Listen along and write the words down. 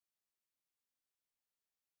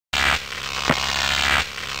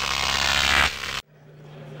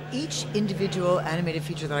Each individual animated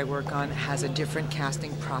feature that I work on has a different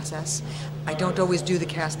casting process. I don't always do the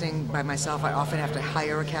casting by myself. I often have to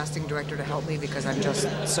hire a casting director to help me because I'm just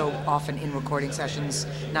so often in recording sessions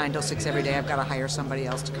 9 till 6 every day. I've got to hire somebody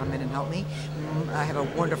else to come in and help me. I have a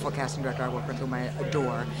wonderful casting director I work with whom I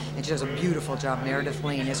adore, and she does a beautiful job. Meredith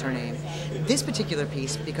Lane is her name. This particular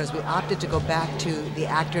piece, because we opted to go back to the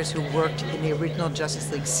actors who worked in the original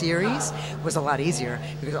Justice League series, was a lot easier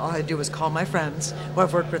because all I had to do was call my friends who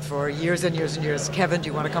I've worked with for years and years and years. Kevin, do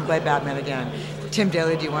you want to come play Batman again? Tim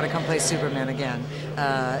Daly, do you want to come play Superman again?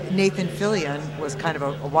 Nathan Fillion was kind of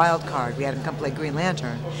a wild card. We had him come play Green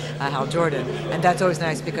Lantern, Hal Jordan. And that's always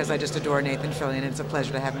nice because I just adore Nathan Fillion, and it's a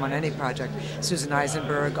pleasure to have him on any project. Susan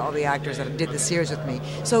Eisenberg, all the actors that did the series with me.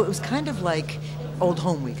 So it was kind of like old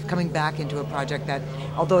home week, coming back into a project that,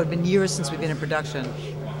 although it had been years since we've been in production,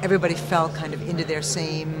 everybody fell kind of into their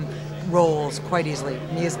same roles quite easily.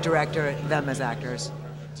 Me as director, them as actors.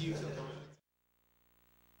 Do you